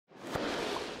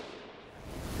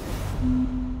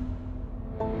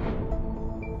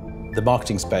The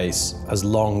marketing space has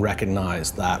long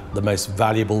recognized that the most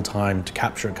valuable time to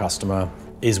capture a customer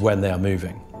is when they are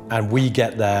moving. And we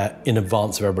get there in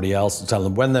advance of everybody else to tell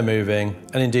them when they're moving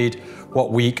and indeed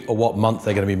what week or what month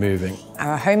they're going to be moving.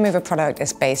 Our home mover product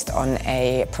is based on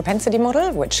a propensity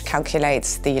model which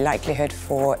calculates the likelihood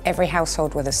for every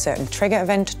household with a certain trigger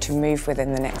event to move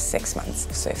within the next 6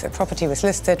 months. So if the property was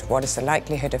listed, what is the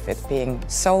likelihood of it being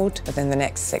sold within the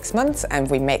next 6 months? And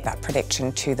we make that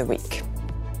prediction to the week.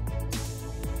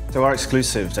 So our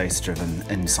exclusive data-driven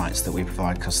insights that we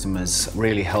provide customers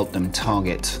really help them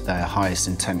target their highest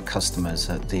intent customers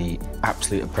at the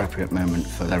absolute appropriate moment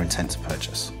for their intent to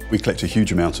purchase. We collect a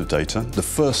huge amount of data. The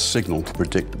first signal to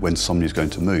predict when somebody's going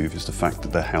to move is the fact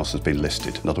that their house has been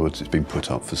listed. In other words, it's been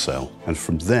put up for sale. And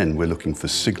from then, we're looking for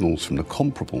signals from the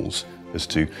comparables as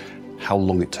to how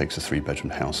long it takes a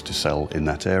 3-bedroom house to sell in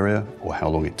that area, or how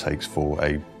long it takes for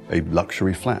a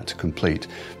luxury flat to complete.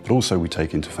 But also we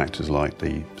take into factors like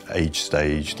the age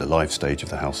stage, the life stage of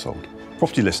the household.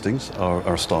 Property listings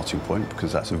are a starting point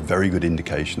because that's a very good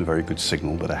indication, a very good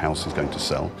signal that a house is going to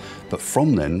sell. But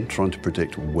from then, trying to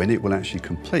predict when it will actually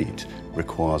complete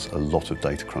requires a lot of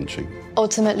data crunching.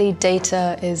 Ultimately,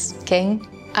 data is king,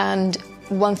 and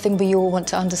one thing we all want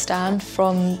to understand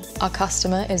from our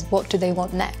customer is what do they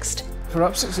want next. For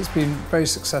Upsix, it's been very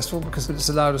successful because it's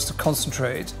allowed us to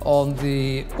concentrate on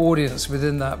the audience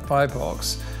within that buy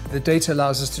box. The data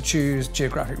allows us to choose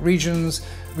geographic regions.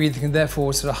 We can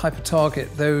therefore sort of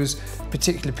hyper-target those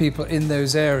particular people in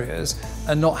those areas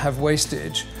and not have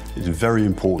wastage. It's very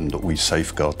important that we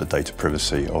safeguard the data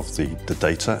privacy of the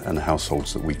data and the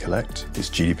households that we collect. It's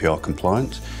GDPR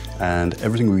compliant, and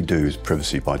everything we do is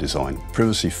privacy by design.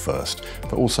 Privacy first,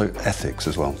 but also ethics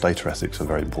as well. Data ethics are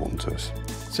very important to us.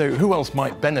 So who else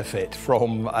might benefit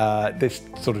from this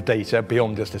sort of data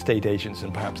beyond just estate agents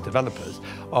and perhaps developers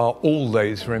are all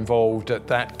those who are involved at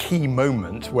that key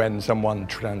moment when someone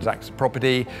transacts a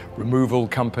property, removal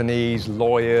companies,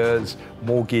 lawyers,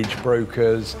 mortgage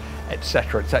brokers,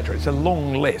 etc., etc. It's a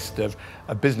long list of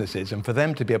businesses, and for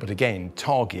them to be able to again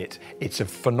target, it's a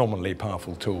phenomenally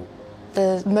powerful tool.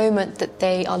 The moment that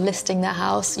they are listing their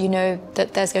house, you know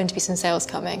that there's going to be some sales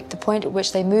coming. The point at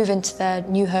which they move into their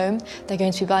new home, they're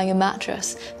going to be buying a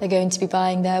mattress, they're going to be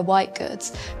buying their white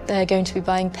goods, they're going to be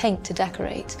buying paint to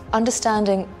decorate.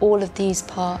 Understanding all of these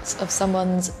parts of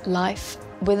someone's life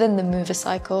within the mover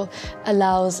cycle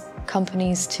allows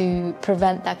companies to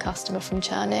prevent their customer from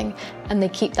churning, and they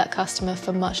keep that customer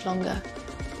for much longer.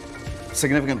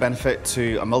 Significant benefit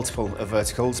to a multiple of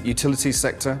verticals. Utilities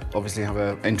sector obviously have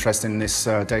an interest in this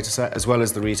data set, as well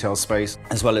as the retail space,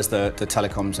 as well as the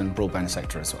telecoms and broadband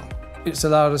sector as well. It's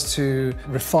allowed us to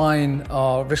refine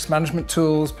our risk management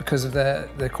tools because of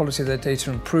the quality of their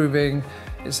data improving.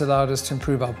 It's allowed us to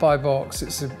improve our buy box.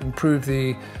 It's improved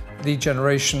the lead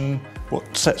generation.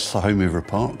 What sets the home mover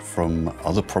apart from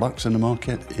other products in the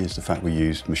market is the fact we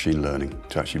use machine learning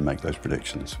to actually make those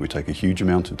predictions. We take a huge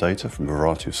amount of data from a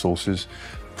variety of sources,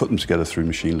 put them together through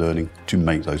machine learning to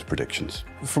make those predictions.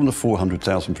 From the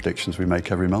 400,000 predictions we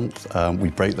make every month, we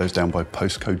break those down by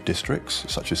postcode districts,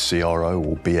 such as CRO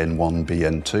or BN1,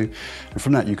 BN2. And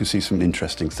from that, you can see some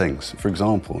interesting things. For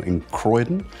example, in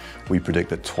Croydon, we predict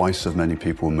that twice as many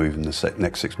people will move in the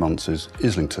next 6 months as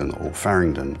Islington or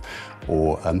Farringdon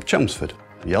or Chelmsford.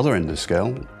 The other end of the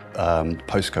scale,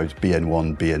 postcodes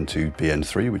BN1, BN2,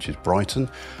 BN3, which is Brighton,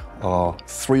 are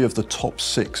 3 of the top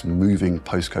 6 moving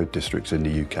postcode districts in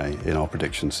the UK in our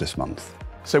predictions this month.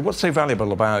 So what's so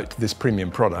valuable about this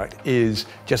premium product is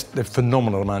just the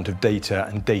phenomenal amount of data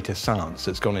and data science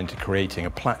that's gone into creating a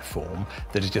platform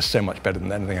that is just so much better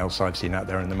than anything else I've seen out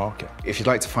there in the market. If you'd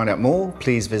like to find out more,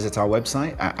 please visit our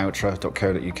website at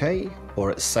outra.co.uk or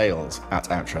at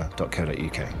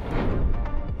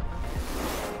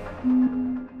sales@outra.co.uk.